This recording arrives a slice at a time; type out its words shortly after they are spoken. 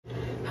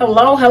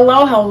Hello,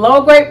 hello,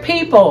 hello, great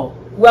people.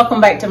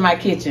 Welcome back to my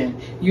kitchen.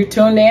 You're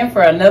tuned in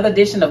for another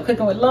edition of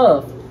Cooking with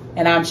Love,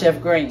 and I'm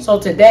Chef Green. So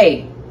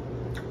today,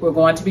 we're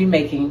going to be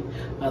making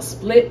a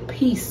split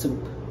pea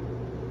soup.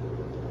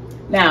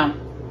 Now,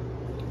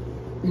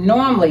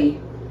 normally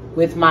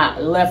with my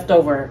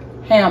leftover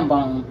ham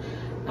bone,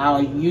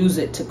 I'll use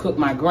it to cook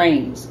my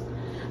greens.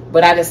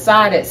 But I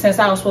decided, since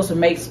I was supposed to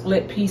make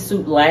split pea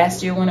soup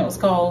last year when it was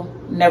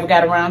cold, never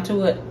got around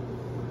to it,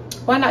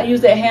 why not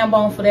use that ham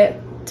bone for that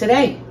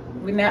today?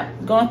 We're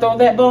not going to throw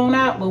that bone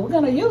out, but we're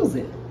going to use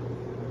it.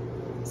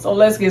 So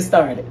let's get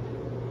started.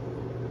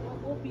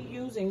 What we'll be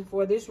using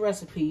for this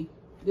recipe,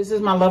 this is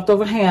my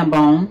leftover ham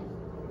bone,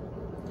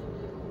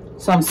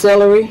 some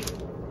celery,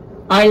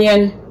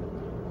 onion,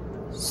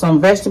 some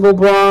vegetable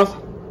broth,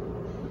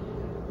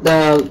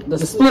 the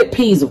split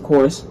peas, of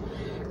course,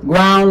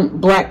 ground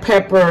black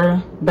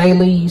pepper, bay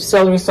leaves,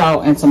 celery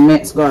salt, and some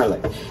minced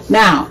garlic.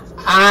 Now,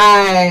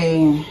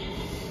 I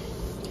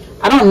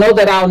don't know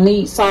that I'll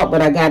need salt,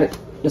 but I got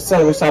the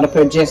celery salt up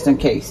here just in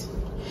case.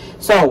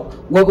 So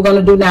what we're going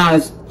to do now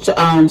is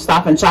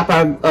stop and chop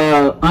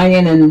our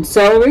onion and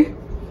celery,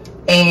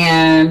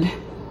 and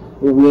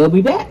we'll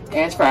be back.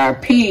 As for our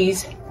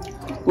peas,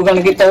 we're going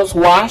to get those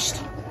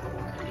washed,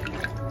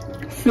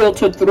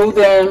 filter through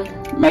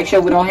them, make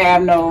sure we don't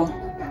have no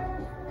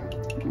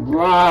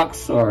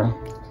rocks or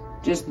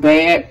just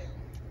bad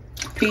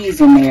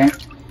peas in there.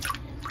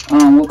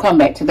 We'll come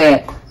back to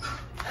that.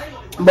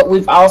 But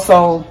we've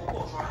also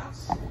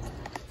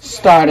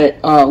started,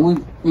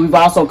 we've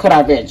also cut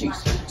our veggies.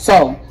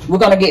 So we're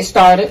going to get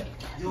started.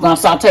 We're going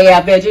to saute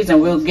our veggies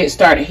and we'll get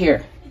started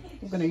here.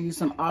 We're going to use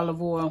some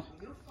olive oil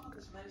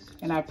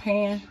in our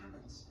pan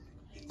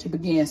to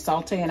begin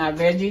sauteing our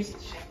veggies.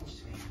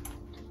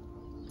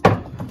 We're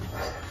going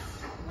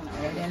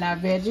to add in our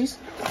veggies.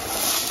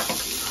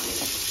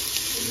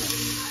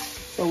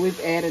 So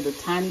we've added a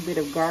tiny bit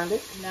of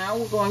garlic. Now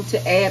we're going to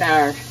add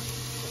our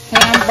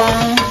ham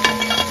bone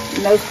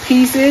in those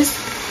pieces.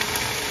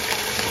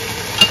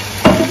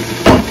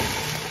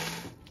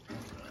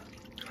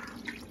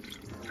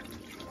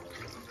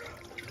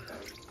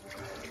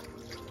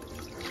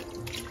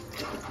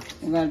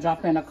 We're going to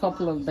drop in a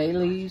couple of bay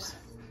leaves.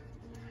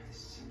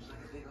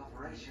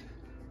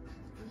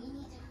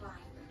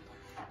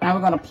 Now we're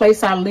going to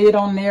place our lid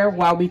on there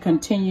while we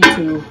continue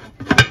to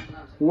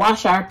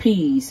wash our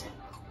peas.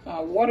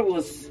 Water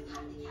was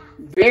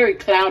very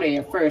cloudy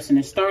at first, and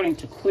it's starting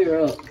to clear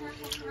up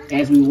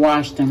as we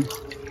wash them.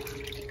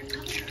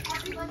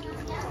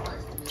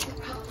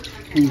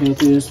 And go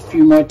through this a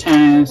few more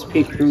times,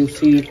 pick through,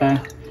 see if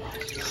I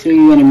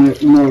see any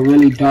more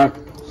really dark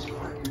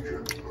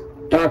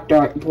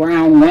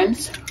brown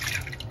ones.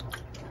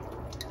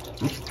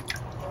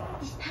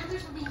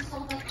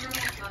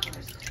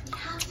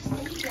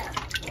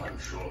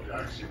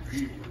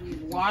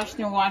 We've washed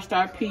and washed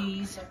our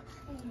peas.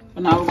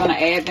 But now we're going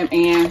to add them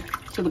in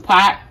to the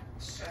pot.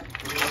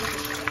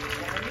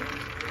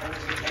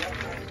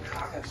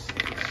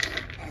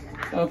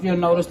 So if you'll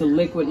notice, the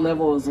liquid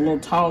level is a little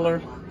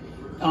taller.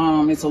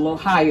 It's a little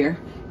higher.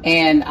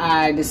 And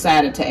I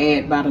decided to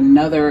add about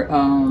another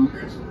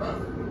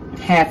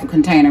half a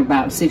container,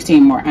 about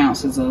 16 more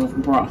ounces of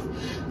broth.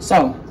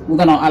 So we're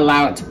going to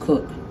allow it to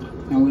cook.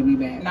 And we'll be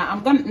back. Now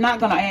I'm not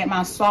going to add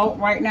my salt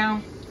right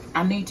now.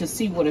 I need to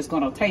see what it's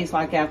going to taste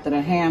like after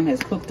the ham has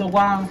cooked a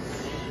while.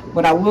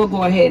 But I will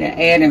go ahead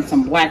and add in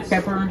some black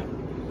pepper.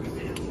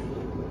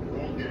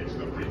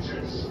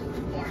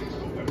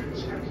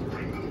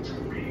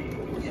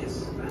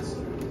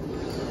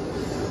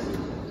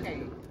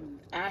 Okay,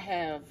 I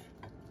have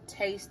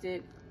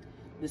tasted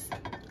these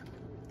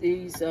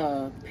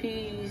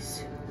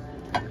peas,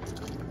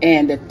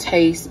 and the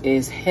taste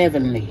is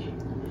heavenly.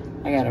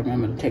 I gotta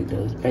remember to take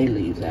those bay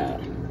leaves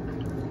out.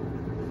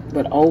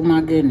 But oh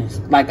my goodness,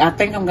 like I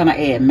think I'm gonna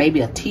add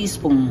maybe a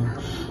teaspoon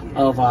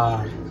of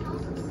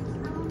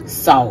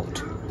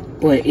salt,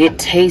 but it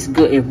tastes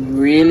good. It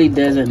really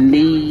doesn't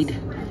need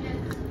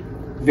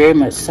very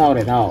much salt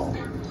at all.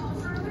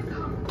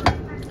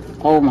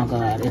 Oh my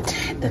god,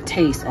 the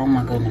taste, oh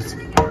my goodness.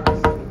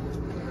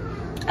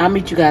 I'll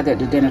meet you guys at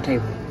the dinner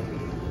table.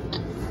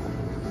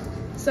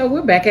 So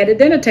we're back at the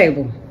dinner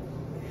table,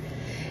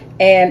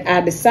 and I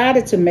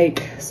decided to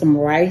make some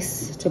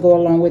rice to go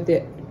along with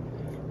it,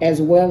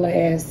 as well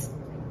as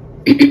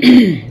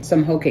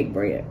some whole cake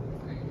bread.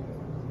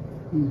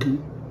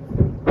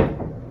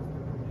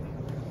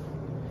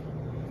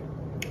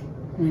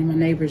 One of my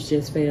neighbors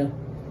just fell.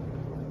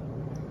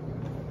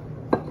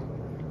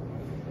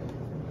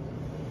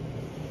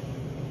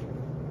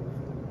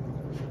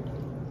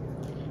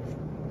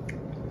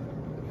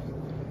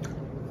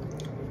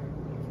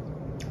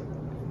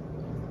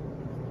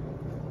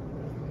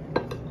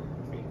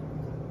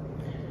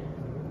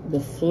 The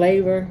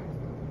flavor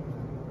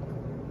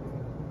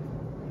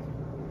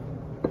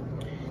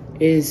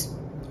is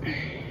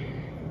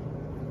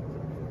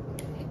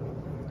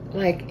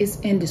like, it's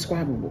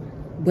indescribable,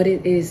 but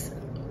it is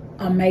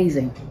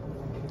amazing.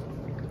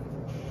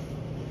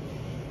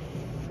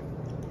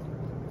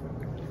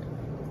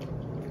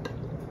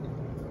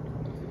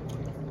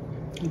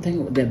 I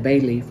think with that bay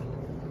leaf.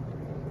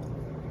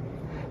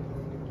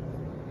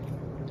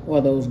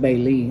 Or those bay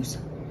leaves.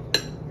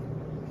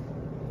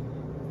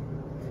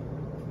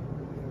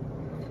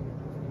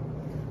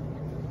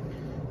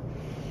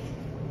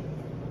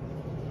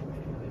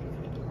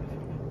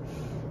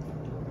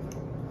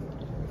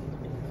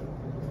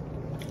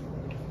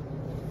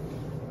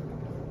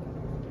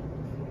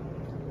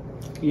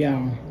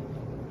 Yeah.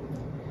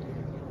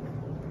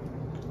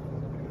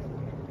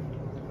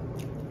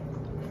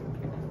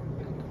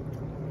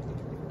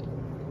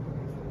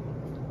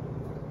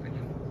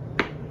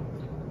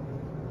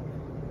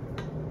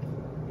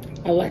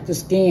 I like the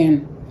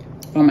skin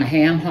from a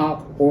ham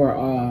hock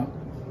or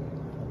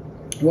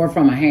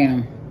from a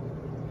ham.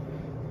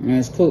 And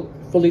it's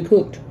cooked, fully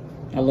cooked.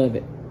 I love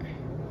it.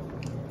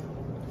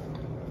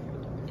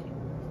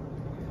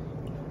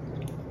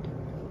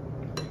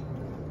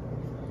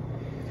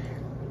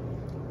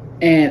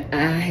 And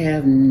I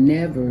have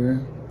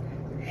never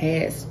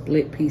had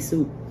split pea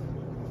soup.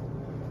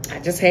 I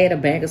just had a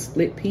bag of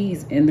split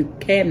peas in the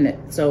cabinet,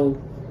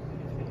 so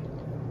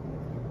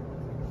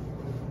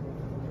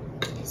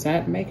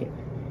decided to make it.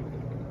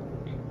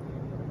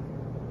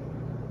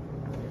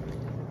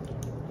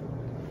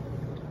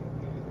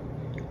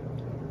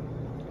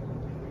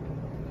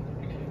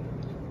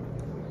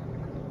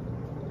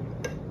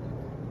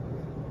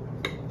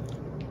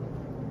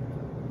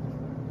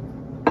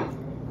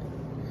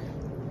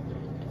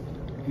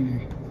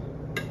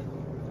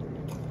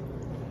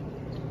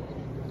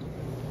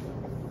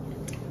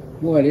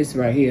 Boy, this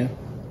right here,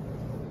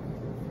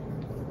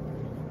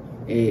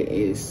 it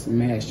is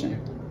smashing.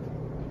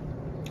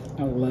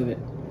 I love it.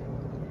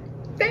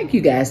 Thank you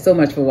guys so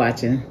much for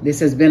watching. This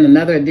has been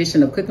another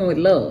edition of Cooking with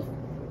Love.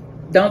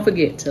 Don't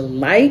forget to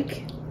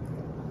like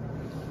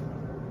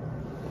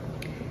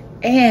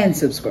and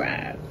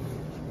subscribe.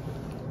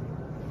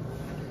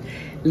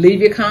 Leave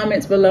your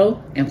comments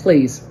below and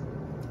please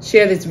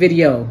share this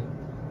video.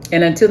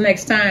 And until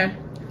next time,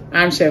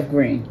 I'm Chef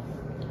Green.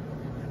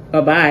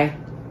 Bye-bye.